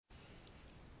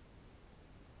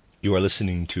You are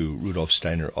listening to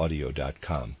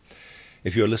RudolfSteinerAudio.com.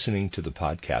 If you are listening to the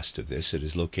podcast of this, it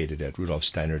is located at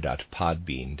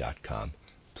RudolfSteiner.podbean.com.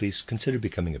 Please consider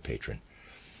becoming a patron.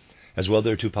 As well,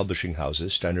 there are two publishing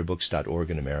houses,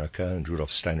 SteinerBooks.org in America and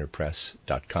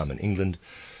RudolfSteinerPress.com in England,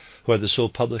 who are the sole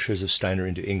publishers of Steiner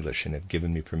into English and have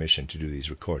given me permission to do these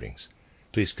recordings.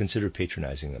 Please consider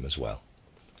patronizing them as well.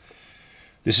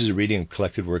 This is a reading of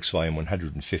Collected Works, Volume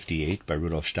 158 by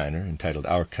Rudolf Steiner, entitled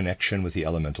Our Connection with the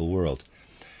Elemental World.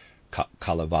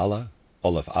 Kalevala,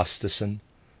 Olaf Asteson,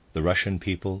 The Russian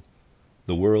People,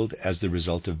 The World as the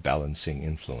Result of Balancing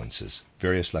Influences.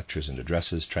 Various lectures and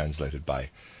addresses translated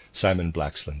by Simon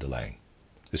Blaxland de Lang.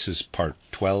 This is Part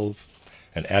 12,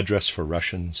 an address for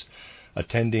Russians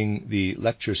attending the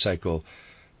lecture cycle,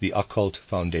 The Occult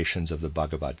Foundations of the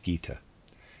Bhagavad Gita,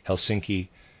 Helsinki,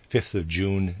 5th of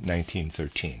June,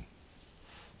 1913.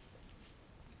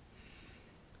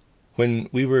 When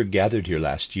we were gathered here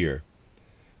last year,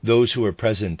 those who were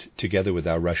present together with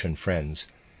our Russian friends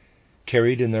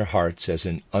carried in their hearts as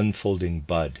an unfolding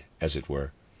bud, as it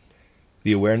were,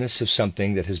 the awareness of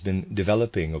something that has been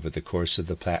developing over the course of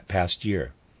the past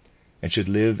year and should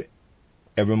live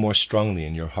ever more strongly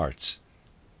in your hearts,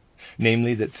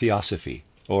 namely that theosophy,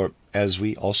 or as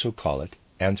we also call it,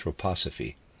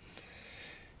 anthroposophy,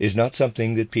 is not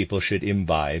something that people should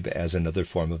imbibe as another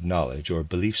form of knowledge or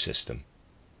belief system,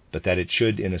 but that it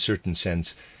should, in a certain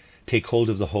sense, take hold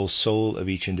of the whole soul of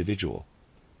each individual,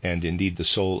 and indeed the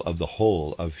soul of the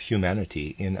whole of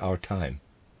humanity in our time.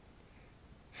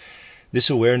 This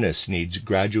awareness needs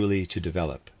gradually to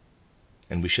develop,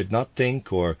 and we should not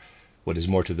think, or, what is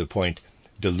more to the point,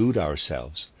 delude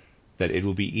ourselves that it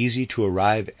will be easy to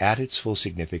arrive at its full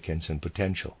significance and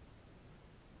potential.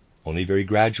 Only very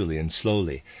gradually and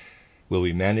slowly will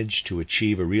we manage to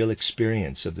achieve a real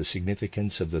experience of the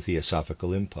significance of the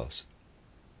theosophical impulse.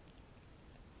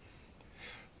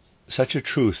 Such a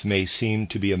truth may seem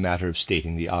to be a matter of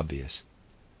stating the obvious,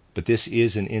 but this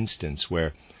is an instance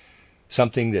where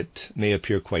something that may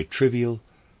appear quite trivial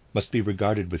must be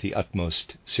regarded with the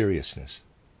utmost seriousness.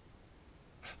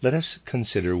 Let us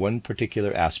consider one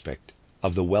particular aspect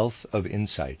of the wealth of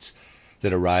insights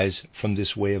that arise from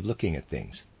this way of looking at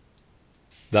things.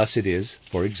 Thus it is,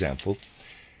 for example,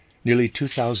 nearly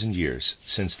 2,000 years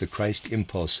since the Christ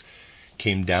impulse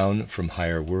came down from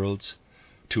higher worlds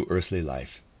to earthly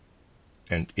life.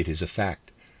 And it is a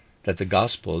fact that the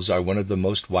Gospels are one of the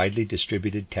most widely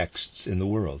distributed texts in the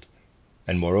world,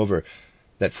 and moreover,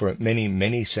 that for many,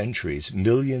 many centuries,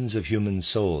 millions of human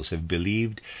souls have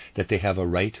believed that they have a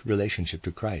right relationship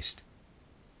to Christ.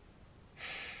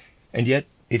 And yet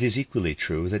it is equally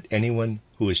true that anyone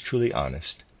who is truly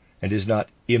honest and is not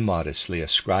immodestly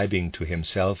ascribing to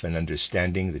himself an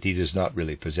understanding that he does not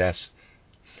really possess,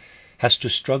 has to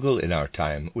struggle in our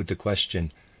time with the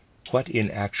question, what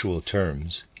in actual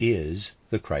terms is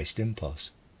the Christ impulse?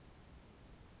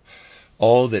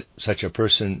 All that such a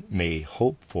person may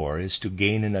hope for is to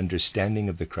gain an understanding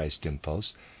of the Christ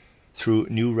impulse through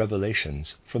new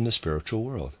revelations from the spiritual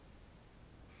world.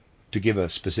 To give a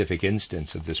specific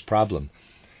instance of this problem,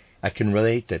 I can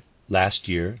relate that last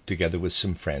year, together with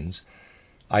some friends,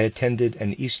 I attended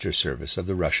an Easter service of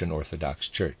the Russian Orthodox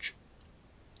Church.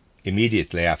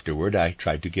 Immediately afterward, I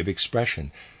tried to give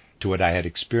expression to what I had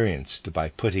experienced by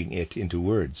putting it into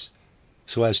words,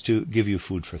 so as to give you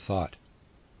food for thought.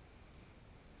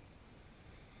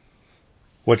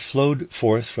 What flowed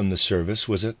forth from the service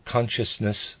was a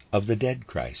consciousness of the dead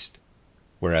Christ,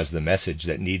 whereas the message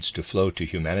that needs to flow to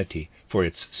humanity for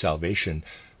its salvation,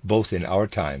 both in our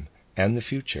time and the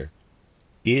future,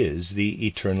 is the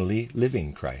eternally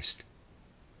living Christ.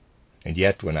 And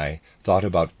yet, when I thought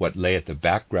about what lay at the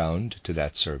background to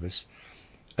that service,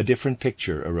 a different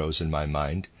picture arose in my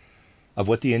mind of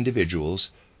what the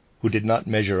individuals who did not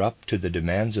measure up to the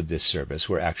demands of this service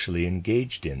were actually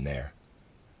engaged in there.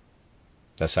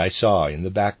 Thus I saw in the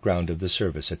background of the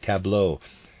service a tableau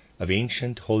of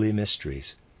ancient holy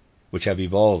mysteries, which have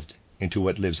evolved into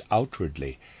what lives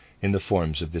outwardly in the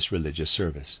forms of this religious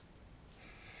service.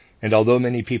 And although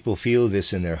many people feel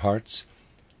this in their hearts,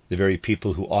 the very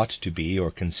people who ought to be, or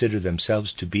consider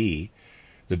themselves to be,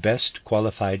 the best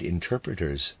qualified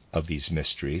interpreters of these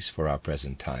mysteries for our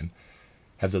present time,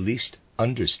 have the least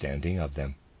understanding of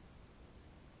them.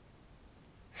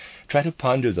 Try to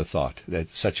ponder the thought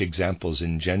that such examples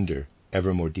engender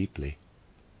ever more deeply,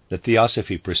 that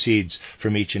theosophy proceeds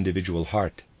from each individual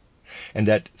heart, and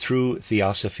that through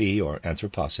theosophy or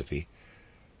anthroposophy,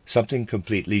 something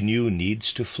completely new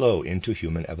needs to flow into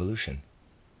human evolution.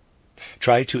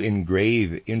 Try to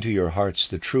engrave into your hearts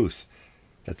the truth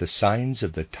that the signs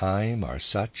of the time are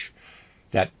such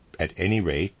that at any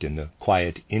rate in the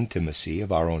quiet intimacy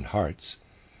of our own hearts,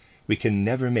 we can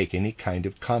never make any kind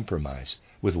of compromise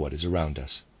with what is around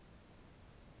us.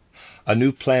 A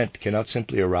new plant cannot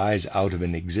simply arise out of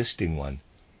an existing one,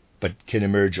 but can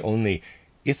emerge only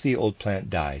if the old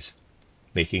plant dies,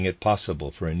 making it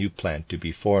possible for a new plant to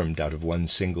be formed out of one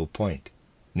single point,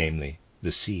 namely,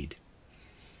 the seed.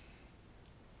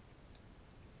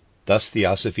 Thus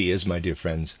Theosophy is, my dear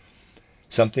friends,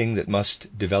 something that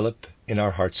must develop in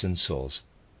our hearts and souls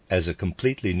as a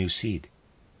completely new seed.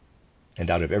 And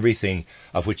out of everything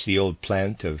of which the old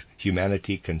plant of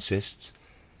humanity consists,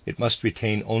 it must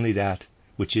retain only that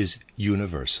which is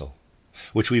universal,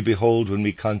 which we behold when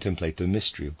we contemplate the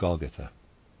mystery of Golgotha.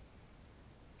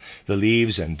 The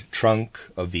leaves and trunk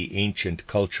of the ancient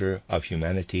culture of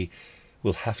humanity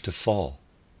will have to fall.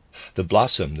 The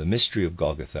blossom, the mystery of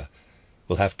Golgotha,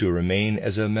 will have to remain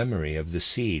as a memory of the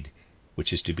seed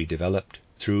which is to be developed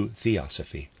through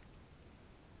Theosophy.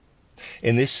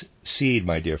 In this seed,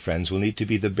 my dear friends, will need to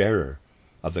be the bearer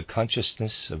of the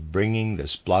consciousness of bringing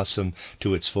this blossom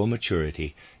to its full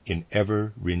maturity in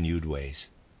ever renewed ways.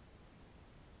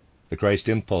 The Christ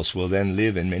impulse will then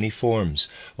live in many forms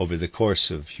over the course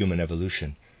of human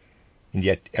evolution, and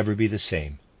yet ever be the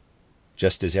same,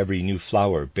 just as every new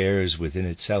flower bears within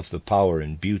itself the power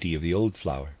and beauty of the old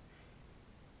flower.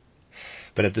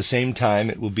 But at the same time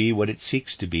it will be what it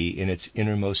seeks to be in its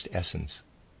innermost essence,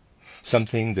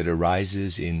 something that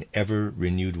arises in ever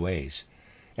renewed ways,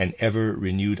 an ever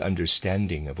renewed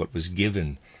understanding of what was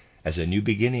given as a new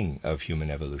beginning of human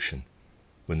evolution,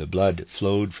 when the blood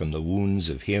flowed from the wounds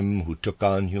of him who took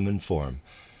on human form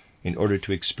in order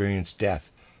to experience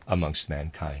death amongst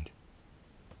mankind.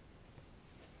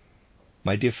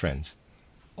 My dear friends,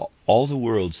 all the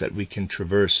worlds that we can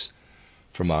traverse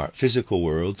from our physical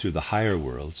world through the higher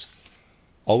worlds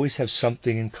always have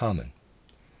something in common.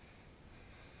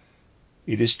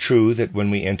 It is true that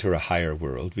when we enter a higher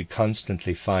world, we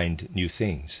constantly find new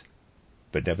things,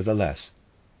 but nevertheless,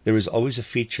 there is always a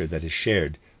feature that is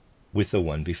shared with the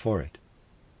one before it.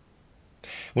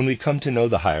 When we come to know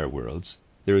the higher worlds,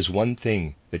 there is one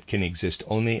thing that can exist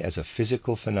only as a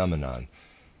physical phenomenon,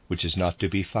 which is not to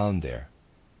be found there.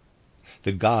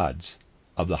 The gods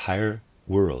of the higher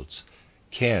worlds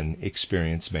can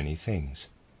experience many things,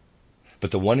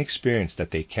 but the one experience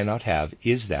that they cannot have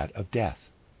is that of death.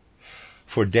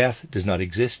 For death does not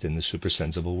exist in the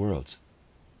supersensible worlds.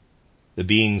 The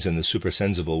beings in the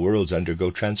supersensible worlds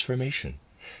undergo transformation.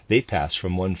 They pass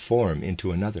from one form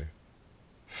into another.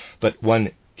 But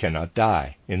one cannot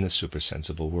die in the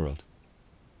supersensible world.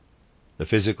 The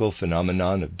physical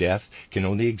phenomenon of death can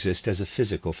only exist as a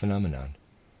physical phenomenon.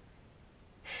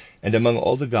 And among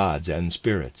all the gods and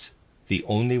spirits, the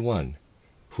only one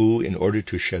who, in order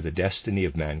to share the destiny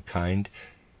of mankind,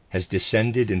 has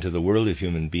descended into the world of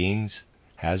human beings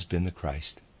has been the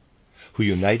Christ, who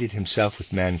united himself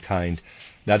with mankind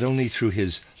not only through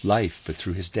his life but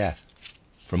through his death,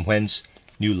 from whence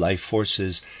new life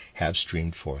forces have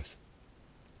streamed forth.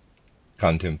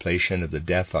 Contemplation of the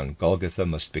death on Golgotha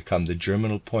must become the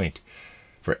germinal point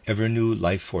for ever new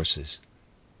life forces,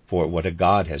 for what a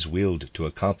God has willed to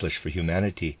accomplish for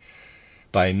humanity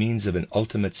by means of an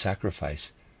ultimate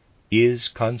sacrifice is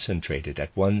concentrated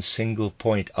at one single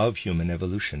point of human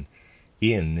evolution,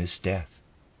 in this death.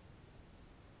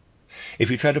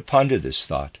 If you try to ponder this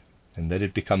thought and let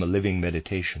it become a living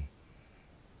meditation,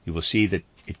 you will see that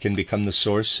it can become the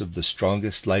source of the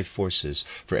strongest life forces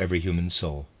for every human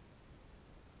soul.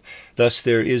 Thus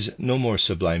there is no more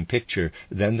sublime picture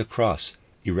than the cross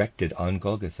erected on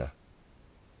Golgotha.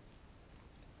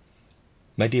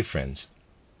 My dear friends,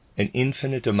 an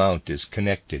infinite amount is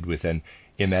connected with an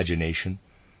imagination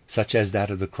such as that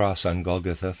of the cross on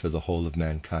Golgotha for the whole of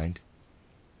mankind.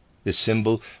 This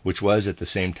symbol, which was at the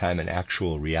same time an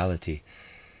actual reality,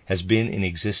 has been in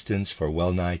existence for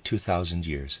well nigh 2,000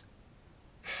 years,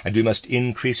 and we must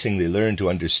increasingly learn to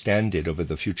understand it over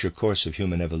the future course of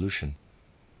human evolution.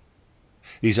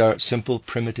 These are simple,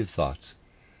 primitive thoughts,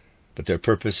 but their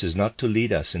purpose is not to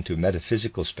lead us into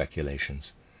metaphysical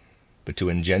speculations, but to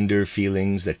engender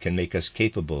feelings that can make us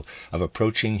capable of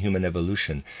approaching human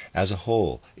evolution as a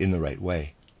whole in the right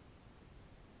way.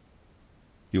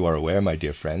 You are aware, my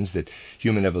dear friends, that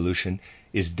human evolution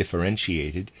is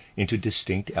differentiated into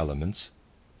distinct elements,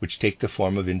 which take the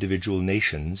form of individual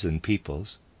nations and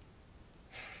peoples.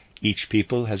 Each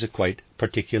people has a quite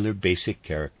particular basic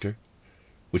character,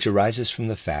 which arises from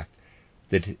the fact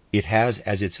that it has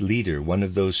as its leader one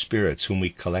of those spirits whom we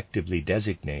collectively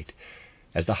designate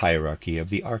as the hierarchy of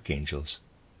the archangels.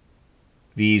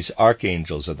 These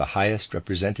archangels are the highest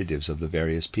representatives of the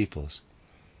various peoples.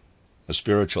 A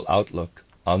spiritual outlook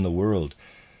on the world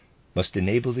must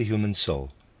enable the human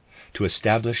soul to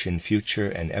establish in future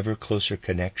an ever closer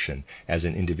connection as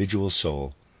an individual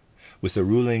soul with the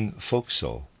ruling folk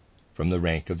soul from the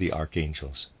rank of the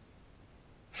archangels.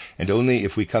 And only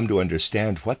if we come to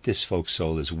understand what this folk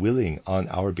soul is willing on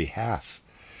our behalf,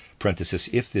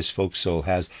 if this folk soul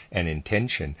has an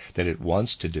intention that it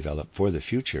wants to develop for the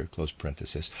future,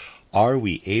 are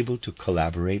we able to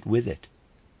collaborate with it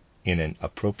in an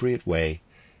appropriate way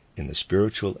in the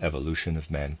spiritual evolution of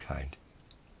mankind.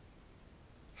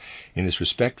 In this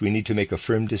respect, we need to make a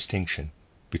firm distinction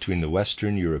between the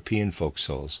Western European folk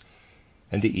souls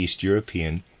and the East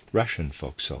European Russian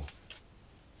folk soul.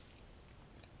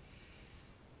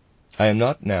 I am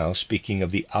not now speaking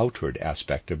of the outward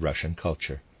aspect of Russian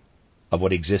culture, of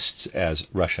what exists as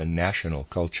Russian national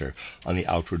culture on the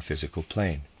outward physical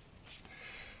plane.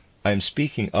 I am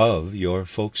speaking of your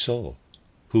folk soul,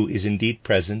 who is indeed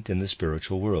present in the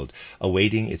spiritual world,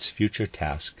 awaiting its future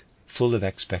task, full of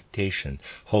expectation,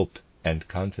 hope, and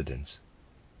confidence.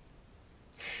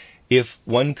 If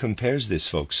one compares this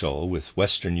folk soul with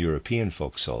Western European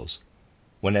folk souls,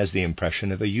 one has the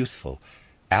impression of a youthful,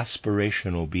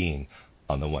 aspirational being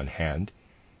on the one hand,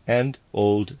 and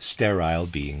old, sterile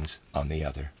beings on the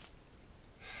other.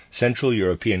 Central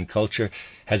European culture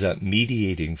has a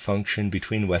mediating function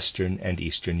between Western and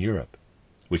Eastern Europe,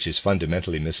 which is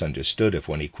fundamentally misunderstood if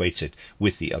one equates it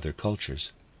with the other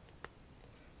cultures.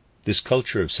 This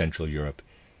culture of Central Europe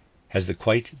has the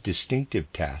quite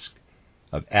distinctive task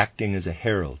of acting as a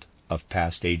herald of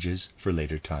past ages for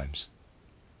later times.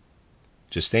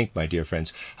 Just think, my dear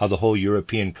friends, how the whole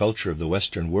European culture of the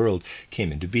Western world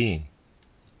came into being.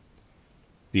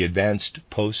 The advanced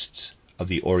posts of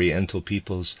the Oriental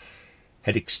peoples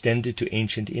had extended to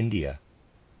ancient India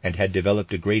and had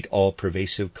developed a great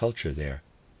all-pervasive culture there,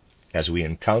 as we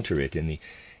encounter it in the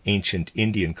ancient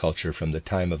Indian culture from the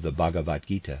time of the Bhagavad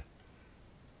Gita.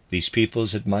 These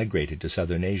peoples had migrated to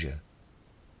southern Asia,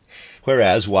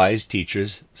 whereas wise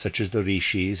teachers such as the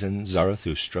Rishis and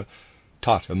Zarathustra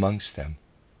taught amongst them.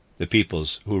 The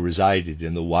peoples who resided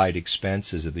in the wide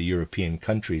expanses of the European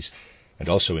countries, and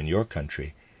also in your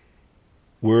country,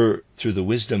 were, through the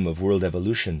wisdom of world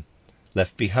evolution,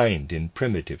 left behind in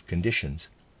primitive conditions.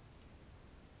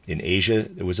 In Asia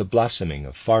there was a blossoming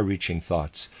of far-reaching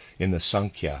thoughts in the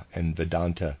Sankhya and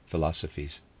Vedanta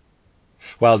philosophies,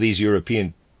 while these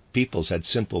European peoples had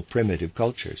simple primitive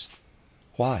cultures.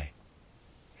 Why?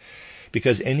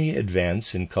 Because any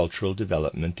advance in cultural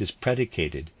development is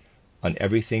predicated on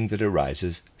everything that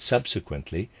arises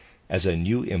subsequently as a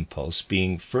new impulse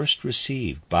being first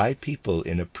received by people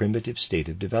in a primitive state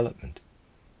of development.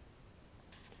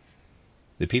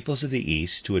 The peoples of the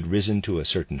East, who had risen to a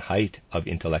certain height of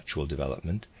intellectual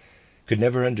development, could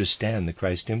never understand the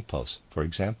Christ impulse, for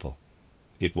example.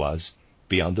 It was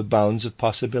beyond the bounds of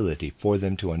possibility for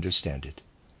them to understand it.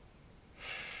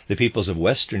 The peoples of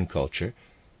Western culture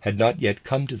had not yet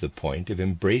come to the point of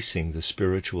embracing the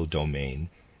spiritual domain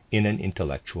in an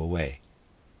intellectual way.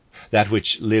 That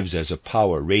which lives as a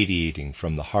power radiating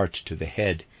from the heart to the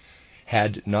head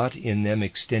had not in them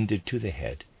extended to the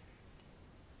head.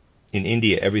 In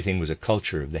India, everything was a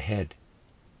culture of the head,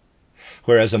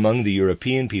 whereas among the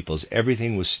European peoples,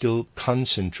 everything was still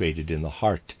concentrated in the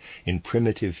heart, in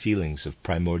primitive feelings of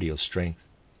primordial strength.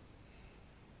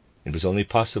 It was only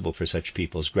possible for such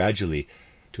peoples gradually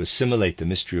to assimilate the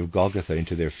mystery of Golgotha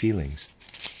into their feelings,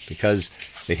 because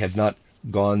they had not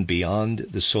gone beyond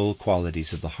the soul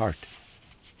qualities of the heart.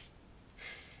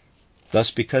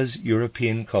 Thus, because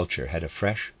European culture had a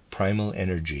fresh primal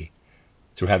energy,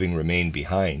 through having remained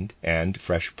behind, and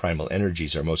fresh primal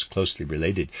energies are most closely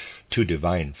related to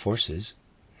divine forces,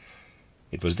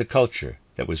 it was the culture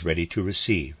that was ready to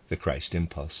receive the Christ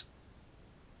impulse.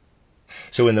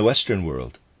 So in the Western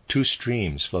world, two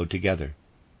streams flowed together,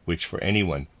 which for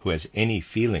anyone who has any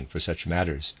feeling for such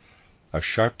matters are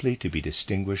sharply to be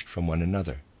distinguished from one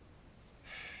another.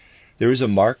 There is a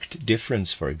marked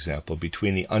difference, for example,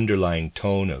 between the underlying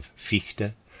tone of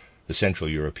Fichte, the Central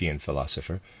European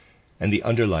philosopher, and the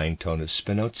underlying tone of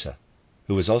Spinoza,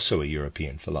 who was also a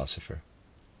European philosopher.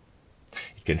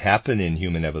 It can happen in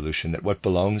human evolution that what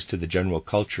belongs to the general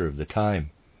culture of the time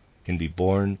can be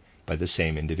borne by the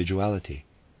same individuality.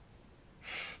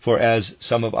 For as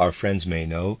some of our friends may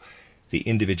know, the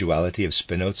individuality of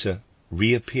Spinoza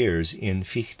reappears in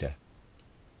Fichte.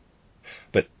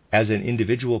 But as an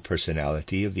individual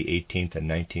personality of the 18th and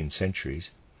 19th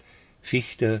centuries,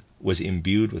 Fichte was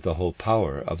imbued with the whole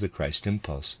power of the Christ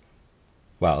impulse,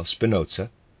 while Spinoza,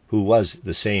 who was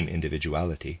the same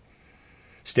individuality,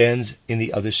 stands in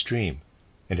the other stream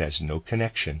and has no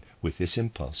connection with this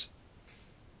impulse.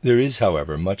 There is,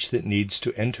 however, much that needs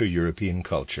to enter European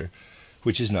culture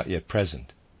which is not yet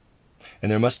present,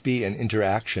 and there must be an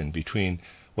interaction between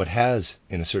what has,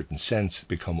 in a certain sense,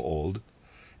 become old,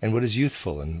 and what is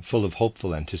youthful and full of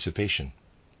hopeful anticipation.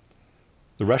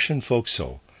 The Russian folk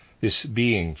soul, this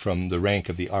being from the rank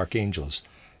of the archangels,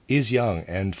 is young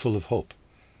and full of hope.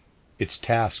 Its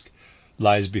task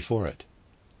lies before it.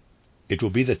 It will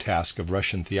be the task of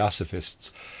Russian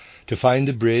theosophists to find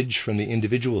the bridge from the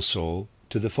individual soul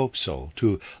to the folk soul,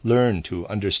 to learn to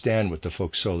understand what the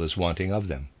folk soul is wanting of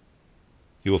them.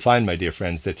 You will find, my dear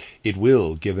friends, that it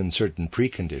will, given certain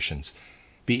preconditions,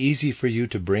 be easy for you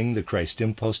to bring the Christ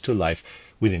impulse to life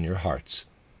within your hearts,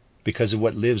 because of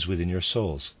what lives within your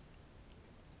souls.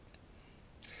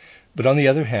 But on the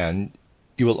other hand,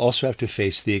 you will also have to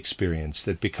face the experience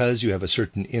that because you have a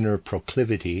certain inner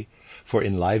proclivity for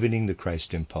enlivening the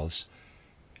Christ impulse,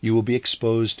 you will be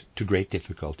exposed to great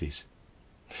difficulties.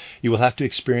 You will have to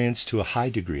experience to a high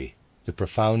degree the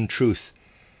profound truth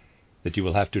that you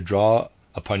will have to draw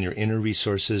upon your inner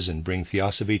resources and bring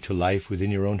theosophy to life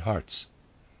within your own hearts.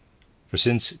 For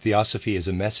since theosophy is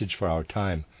a message for our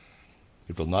time,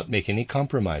 it will not make any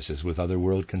compromises with other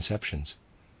world conceptions.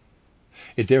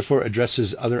 It therefore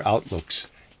addresses other outlooks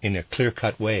in a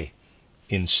clear-cut way,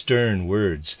 in stern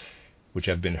words which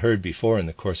have been heard before in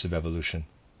the course of evolution.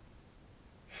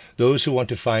 Those who want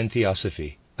to find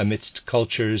theosophy amidst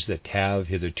cultures that have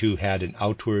hitherto had an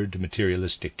outward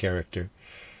materialistic character,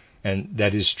 and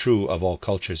that is true of all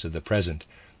cultures of the present,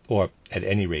 or at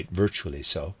any rate virtually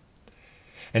so,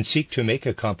 and seek to make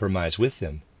a compromise with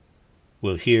them,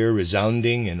 will hear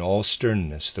resounding in all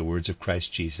sternness the words of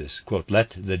Christ Jesus, quote,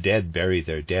 "Let the dead bury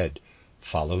their dead,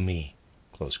 follow me."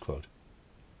 Close quote.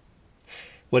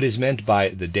 What is meant by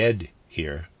the dead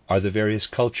here are the various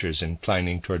cultures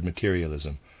inclining toward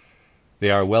materialism. They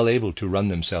are well able to run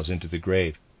themselves into the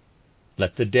grave.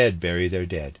 Let the dead bury their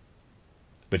dead.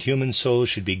 But human souls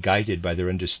should be guided by their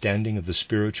understanding of the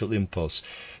spiritual impulse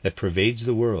that pervades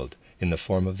the world in the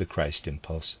form of the Christ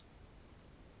impulse.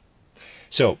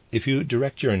 So, if you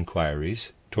direct your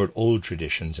inquiries toward old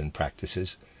traditions and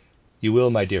practices, you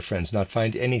will, my dear friends, not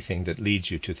find anything that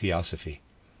leads you to theosophy.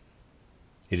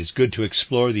 It is good to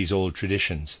explore these old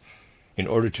traditions in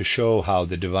order to show how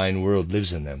the divine world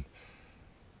lives in them.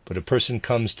 But a person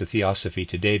comes to theosophy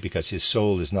today because his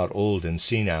soul is not old and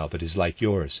senile, but is like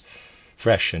yours,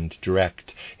 fresh and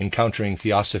direct, encountering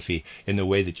theosophy in the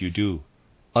way that you do,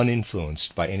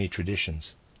 uninfluenced by any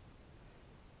traditions.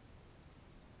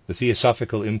 The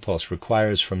theosophical impulse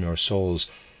requires from your souls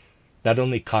not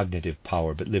only cognitive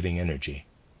power, but living energy.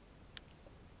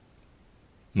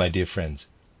 My dear friends,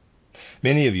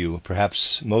 many of you,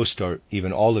 perhaps most or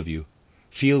even all of you,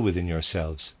 feel within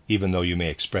yourselves, even though you may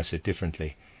express it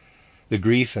differently, the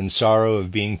grief and sorrow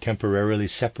of being temporarily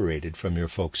separated from your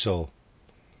folk soul.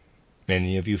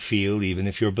 Many of you feel, even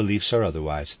if your beliefs are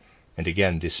otherwise, and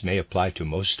again this may apply to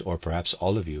most or perhaps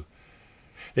all of you,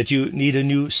 that you need a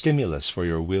new stimulus for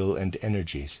your will and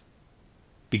energies.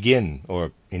 Begin,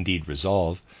 or indeed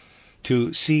resolve,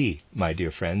 to see, my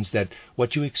dear friends, that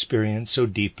what you experience so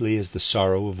deeply as the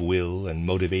sorrow of will and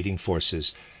motivating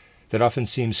forces that often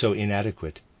seem so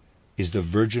inadequate is the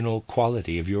virginal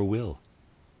quality of your will.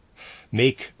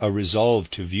 Make a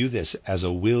resolve to view this as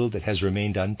a will that has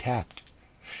remained untapped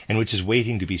and which is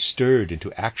waiting to be stirred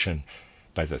into action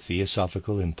by the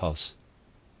theosophical impulse.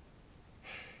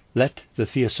 Let the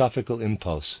theosophical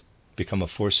impulse become a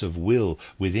force of will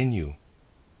within you.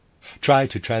 Try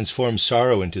to transform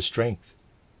sorrow into strength,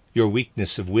 your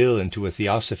weakness of will into a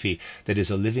theosophy that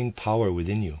is a living power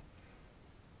within you,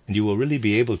 and you will really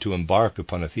be able to embark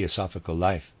upon a theosophical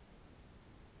life.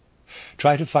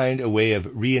 Try to find a way of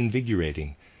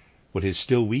reinvigorating what is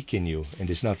still weak in you and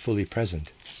is not fully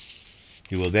present.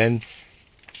 You will then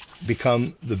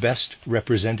become the best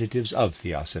representatives of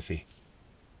theosophy.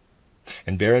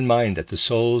 And bear in mind that the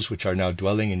souls which are now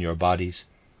dwelling in your bodies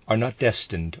are not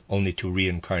destined only to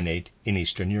reincarnate in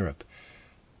Eastern Europe.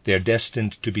 They are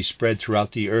destined to be spread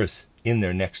throughout the earth in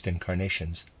their next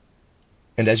incarnations.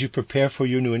 And as you prepare for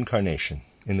your new incarnation,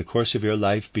 in the course of your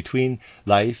life, between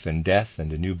life and death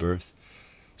and a new birth,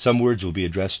 some words will be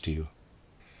addressed to you.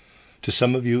 To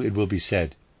some of you it will be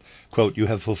said, quote, "You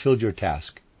have fulfilled your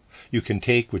task. You can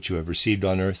take what you have received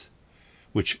on earth,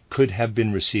 which could have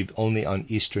been received only on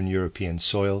Eastern European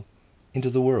soil, into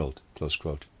the world." Close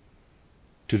quote.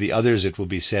 To the others it will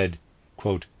be said,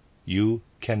 quote, "You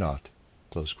cannot."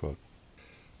 Close quote.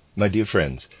 My dear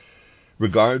friends,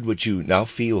 regard what you now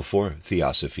feel for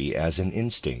theosophy as an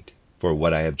instinct for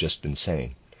what I have just been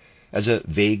saying, as a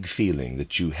vague feeling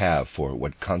that you have for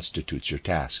what constitutes your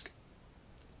task.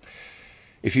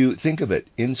 If you think of it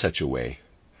in such a way,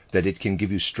 that it can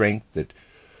give you strength that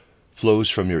flows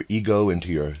from your ego into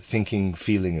your thinking,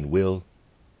 feeling, and will,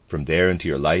 from there into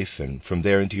your life, and from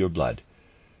there into your blood.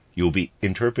 You will be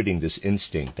interpreting this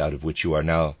instinct out of which you are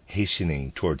now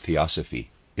hastening toward theosophy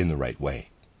in the right way.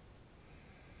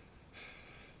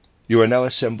 You are now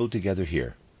assembled together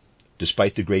here.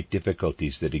 Despite the great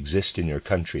difficulties that exist in your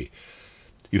country,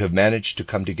 you have managed to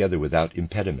come together without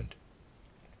impediment.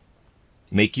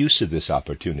 Make use of this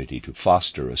opportunity to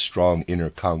foster a strong inner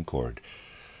concord,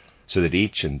 so that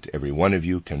each and every one of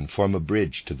you can form a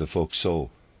bridge to the folk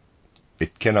soul.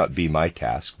 It cannot be my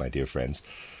task, my dear friends,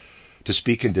 to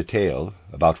speak in detail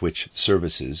about which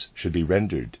services should be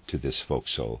rendered to this folk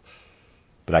soul,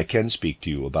 but I can speak to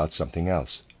you about something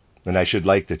else, and I should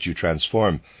like that you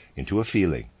transform into a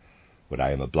feeling what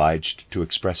I am obliged to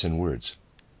express in words.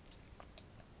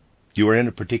 You are in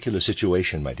a particular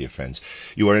situation, my dear friends.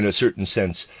 You are in a certain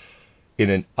sense in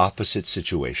an opposite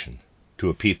situation to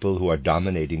a people who are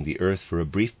dominating the earth for a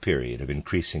brief period of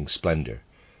increasing splendor.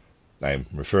 I am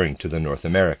referring to the North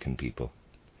American people.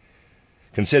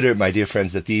 Consider, my dear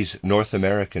friends, that these North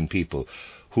American people,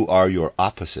 who are your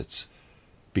opposites,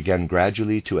 began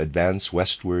gradually to advance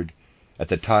westward at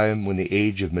the time when the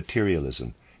age of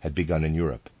materialism had begun in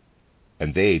Europe,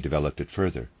 and they developed it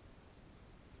further.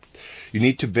 You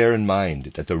need to bear in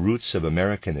mind that the roots of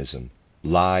Americanism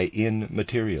lie in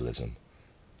materialism,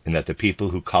 and that the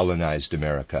people who colonized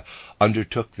America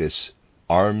undertook this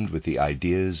armed with the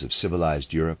ideas of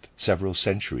civilized Europe several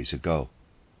centuries ago.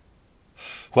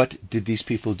 What did these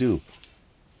people do?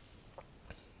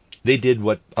 They did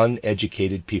what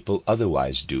uneducated people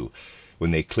otherwise do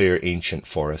when they clear ancient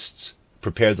forests,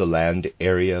 prepare the land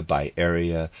area by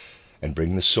area, and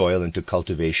bring the soil into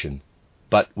cultivation,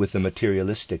 but with the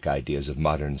materialistic ideas of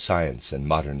modern science and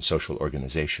modern social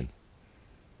organization.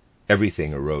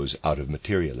 Everything arose out of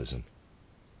materialism.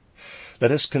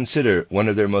 Let us consider one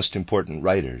of their most important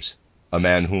writers, a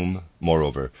man whom,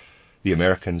 moreover, the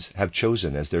Americans have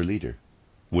chosen as their leader,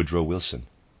 Woodrow Wilson.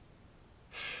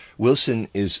 Wilson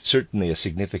is certainly a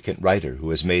significant writer who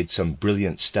has made some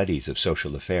brilliant studies of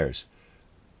social affairs.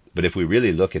 But if we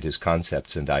really look at his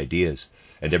concepts and ideas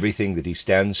and everything that he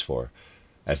stands for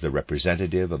as the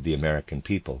representative of the American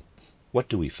people, what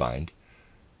do we find?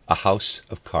 A house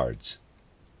of cards.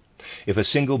 If a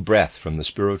single breath from the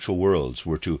spiritual worlds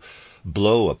were to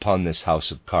blow upon this house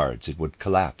of cards, it would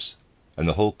collapse, and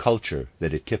the whole culture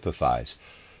that it typifies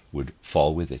would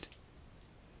fall with it.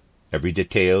 Every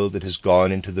detail that has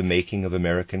gone into the making of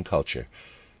American culture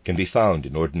can be found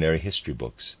in ordinary history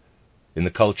books, in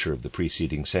the culture of the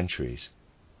preceding centuries.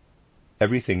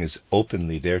 Everything is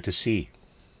openly there to see,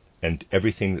 and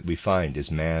everything that we find is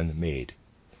man-made.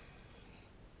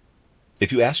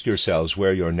 If you ask yourselves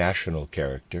where your national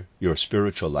character, your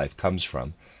spiritual life comes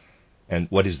from, and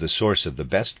what is the source of the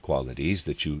best qualities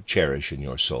that you cherish in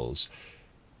your souls,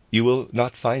 you will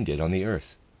not find it on the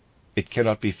earth. It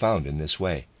cannot be found in this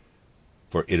way,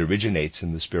 for it originates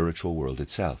in the spiritual world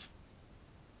itself.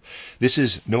 This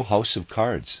is no house of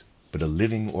cards, but a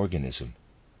living organism.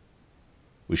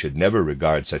 We should never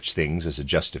regard such things as a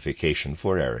justification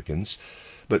for arrogance,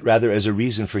 but rather as a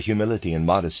reason for humility and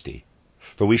modesty,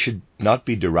 for we should not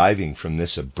be deriving from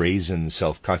this a brazen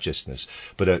self-consciousness,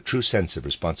 but a true sense of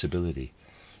responsibility.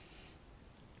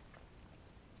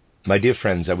 My dear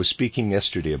friends, I was speaking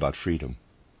yesterday about freedom.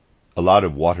 A lot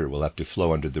of water will have to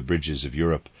flow under the bridges of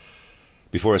Europe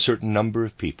before a certain number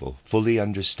of people fully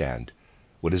understand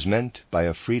what is meant by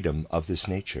a freedom of this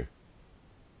nature.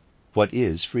 What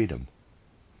is freedom?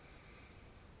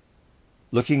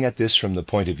 Looking at this from the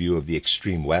point of view of the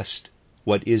extreme West,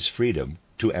 what is freedom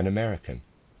to an American?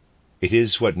 It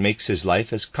is what makes his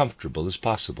life as comfortable as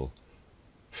possible.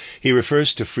 He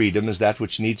refers to freedom as that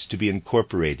which needs to be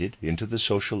incorporated into the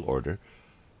social order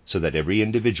so that every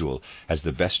individual has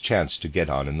the best chance to get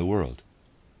on in the world.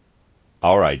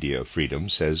 Our idea of freedom,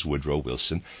 says Woodrow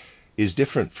Wilson, is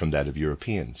different from that of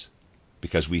Europeans,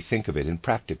 because we think of it in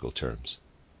practical terms.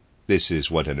 This is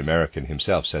what an American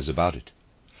himself says about it.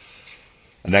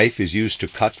 A knife is used to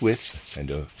cut with,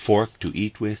 and a fork to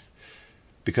eat with,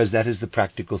 because that is the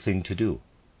practical thing to do.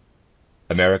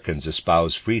 Americans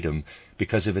espouse freedom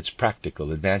because of its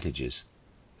practical advantages,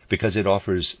 because it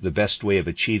offers the best way of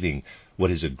achieving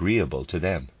what is agreeable to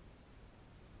them.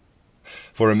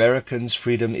 For Americans,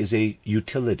 freedom is a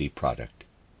utility product.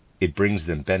 It brings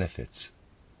them benefits.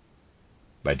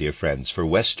 My dear friends, for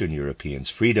Western Europeans,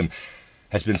 freedom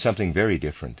has been something very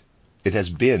different. It has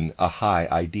been a high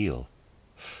ideal,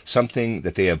 something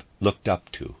that they have looked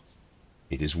up to.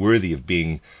 It is worthy of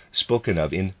being spoken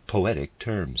of in poetic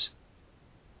terms.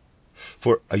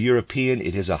 For a European,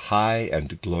 it is a high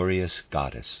and glorious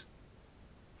goddess.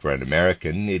 For an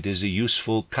American, it is a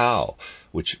useful cow,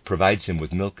 which provides him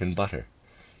with milk and butter.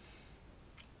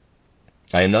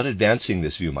 I am not advancing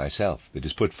this view myself. It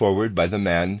is put forward by the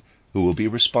man who will be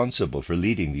responsible for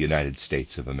leading the United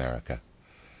States of America.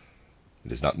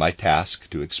 It is not my task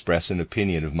to express an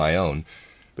opinion of my own,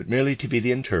 but merely to be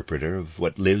the interpreter of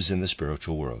what lives in the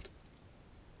spiritual world.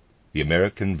 The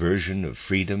American version of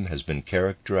freedom has been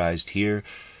characterized here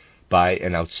by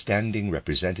an outstanding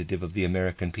representative of the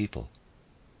American people.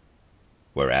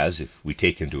 Whereas, if we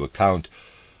take into account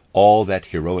all that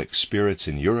heroic spirits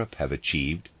in Europe have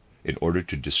achieved in order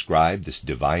to describe this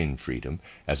divine freedom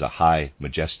as a high,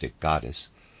 majestic goddess,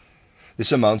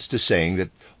 this amounts to saying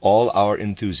that all our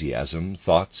enthusiasm,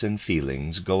 thoughts, and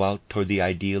feelings go out toward the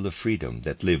ideal of freedom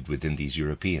that lived within these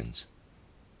Europeans.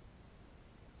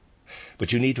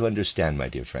 But you need to understand, my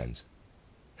dear friends,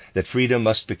 that freedom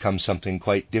must become something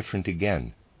quite different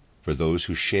again for those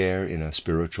who share in a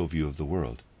spiritual view of the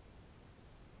world.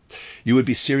 You would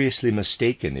be seriously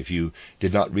mistaken if you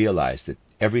did not realize that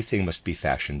everything must be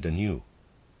fashioned anew.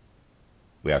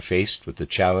 We are faced with the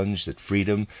challenge that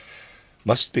freedom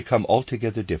must become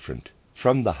altogether different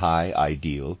from the high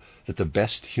ideal that the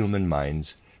best human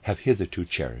minds have hitherto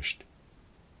cherished.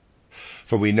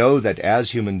 For we know that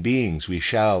as human beings we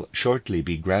shall shortly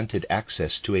be granted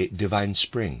access to a divine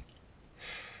spring,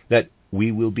 that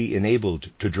we will be enabled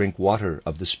to drink water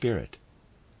of the Spirit,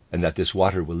 and that this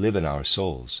water will live in our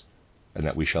souls, and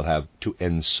that we shall have to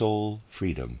ensoul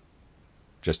freedom,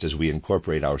 just as we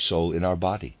incorporate our soul in our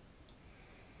body.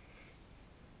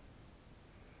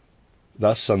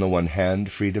 Thus, on the one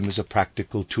hand, freedom is a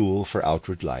practical tool for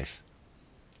outward life,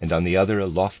 and on the other, a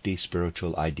lofty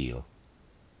spiritual ideal.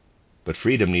 But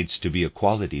freedom needs to be a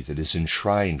quality that is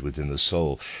enshrined within the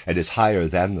soul, and is higher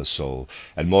than the soul,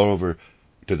 and moreover,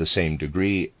 to the same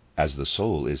degree as the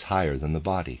soul is higher than the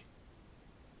body.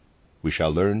 We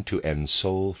shall learn to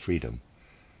ensoul freedom,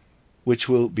 which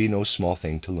will be no small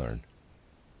thing to learn.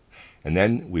 And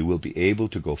then we will be able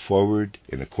to go forward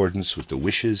in accordance with the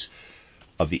wishes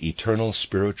of the eternal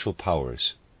spiritual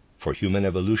powers for human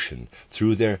evolution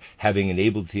through their having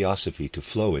enabled theosophy to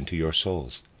flow into your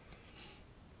souls.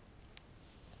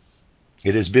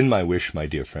 It has been my wish, my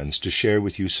dear friends, to share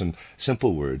with you some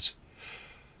simple words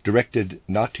directed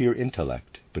not to your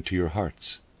intellect, but to your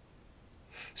hearts,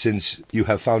 since you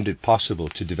have found it possible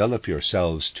to develop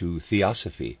yourselves to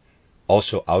theosophy,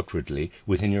 also outwardly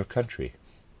within your country.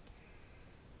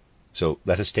 So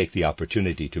let us take the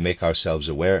opportunity to make ourselves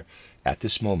aware at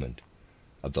this moment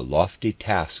of the lofty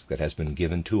task that has been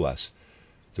given to us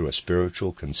through a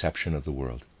spiritual conception of the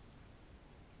world.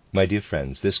 My dear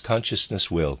friends, this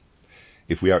consciousness will,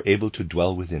 if we are able to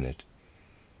dwell within it,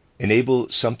 enable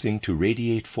something to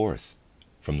radiate forth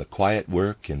from the quiet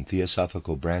work in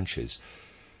theosophical branches,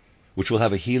 which will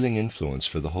have a healing influence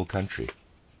for the whole country.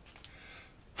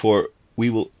 For we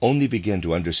will only begin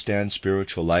to understand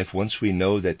spiritual life once we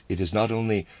know that it is not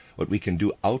only what we can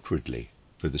do outwardly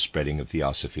for the spreading of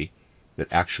theosophy that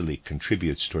actually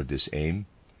contributes toward this aim,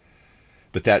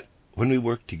 but that when we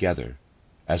work together,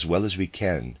 as well as we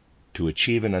can, to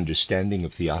achieve an understanding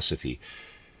of theosophy,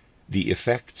 the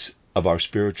effects of our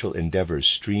spiritual endeavors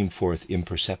stream forth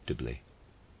imperceptibly.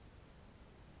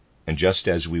 And just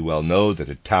as we well know that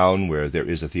a town where there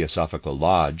is a theosophical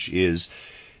lodge is,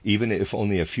 even if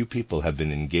only a few people have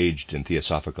been engaged in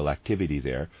theosophical activity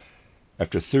there,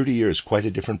 after 30 years quite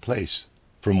a different place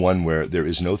from one where there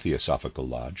is no theosophical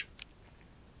lodge,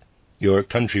 your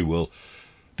country will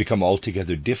become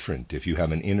altogether different if you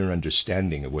have an inner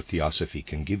understanding of what theosophy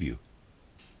can give you.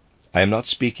 I am not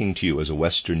speaking to you as a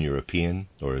Western European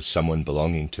or as someone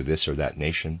belonging to this or that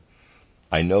nation.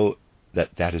 I know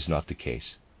that that is not the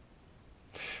case.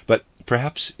 But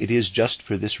perhaps it is just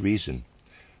for this reason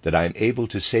that I am able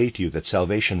to say to you that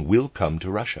salvation will come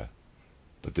to Russia,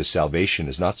 but this salvation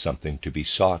is not something to be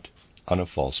sought on a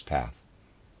false path.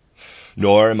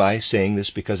 Nor am I saying this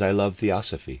because I love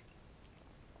theosophy.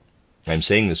 I am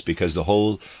saying this because the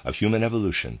whole of human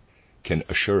evolution can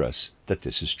assure us that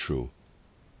this is true.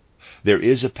 There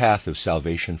is a path of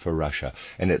salvation for Russia,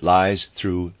 and it lies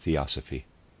through theosophy.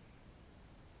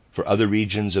 For other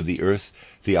regions of the earth,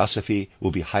 theosophy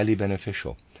will be highly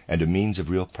beneficial and a means of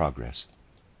real progress.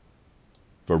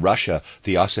 For Russia,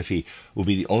 theosophy will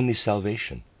be the only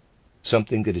salvation,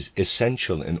 something that is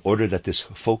essential in order that this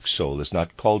folk soul is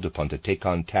not called upon to take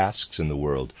on tasks in the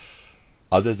world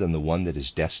other than the one that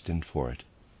is destined for it.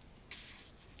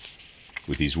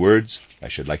 With these words, I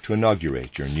should like to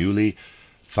inaugurate your newly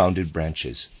founded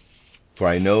branches, for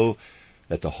I know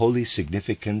that the holy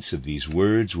significance of these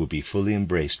words will be fully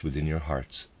embraced within your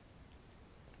hearts.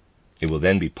 It will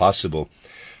then be possible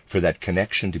for that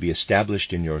connection to be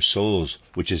established in your souls,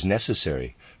 which is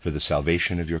necessary for the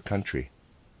salvation of your country.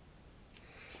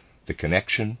 The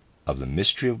connection of the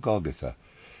mystery of Golgotha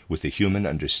with the human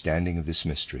understanding of this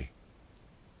mystery.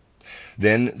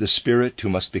 Then the Spirit who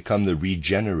must become the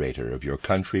regenerator of your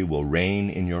country will reign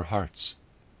in your hearts,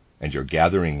 and your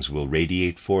gatherings will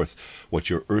radiate forth what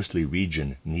your earthly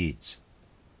region needs.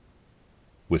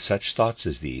 With such thoughts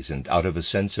as these, and out of a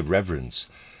sense of reverence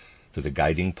for the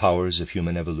guiding powers of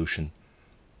human evolution,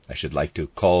 I should like to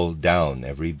call down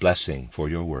every blessing for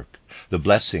your work, the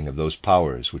blessing of those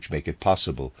powers which make it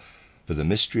possible for the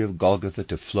mystery of Golgotha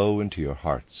to flow into your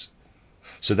hearts,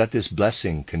 so that this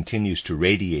blessing continues to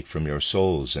radiate from your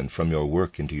souls and from your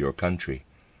work into your country.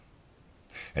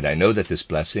 And I know that this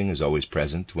blessing is always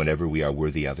present whenever we are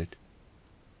worthy of it.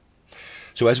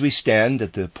 So as we stand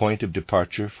at the point of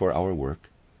departure for our work,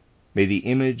 may the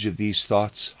image of these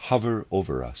thoughts hover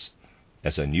over us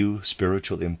as a new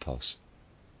spiritual impulse,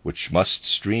 which must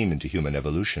stream into human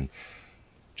evolution,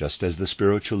 just as the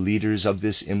spiritual leaders of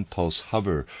this impulse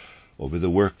hover over the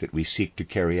work that we seek to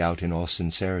carry out in all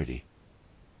sincerity.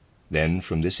 Then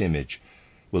from this image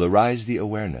will arise the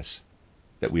awareness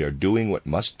that we are doing what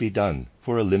must be done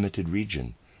for a limited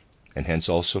region, and hence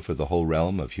also for the whole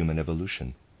realm of human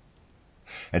evolution.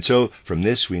 And so from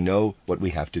this we know what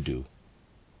we have to do.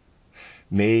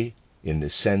 May, in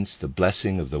this sense, the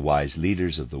blessing of the wise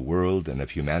leaders of the world and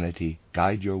of humanity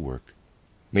guide your work.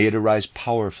 May it arise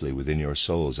powerfully within your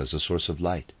souls as a source of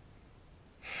light.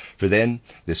 For then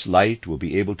this light will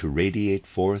be able to radiate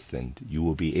forth, and you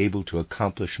will be able to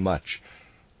accomplish much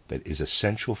that is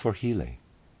essential for healing,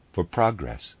 for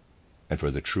progress, and for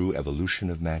the true evolution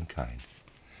of mankind.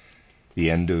 The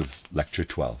end of Lecture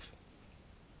 12.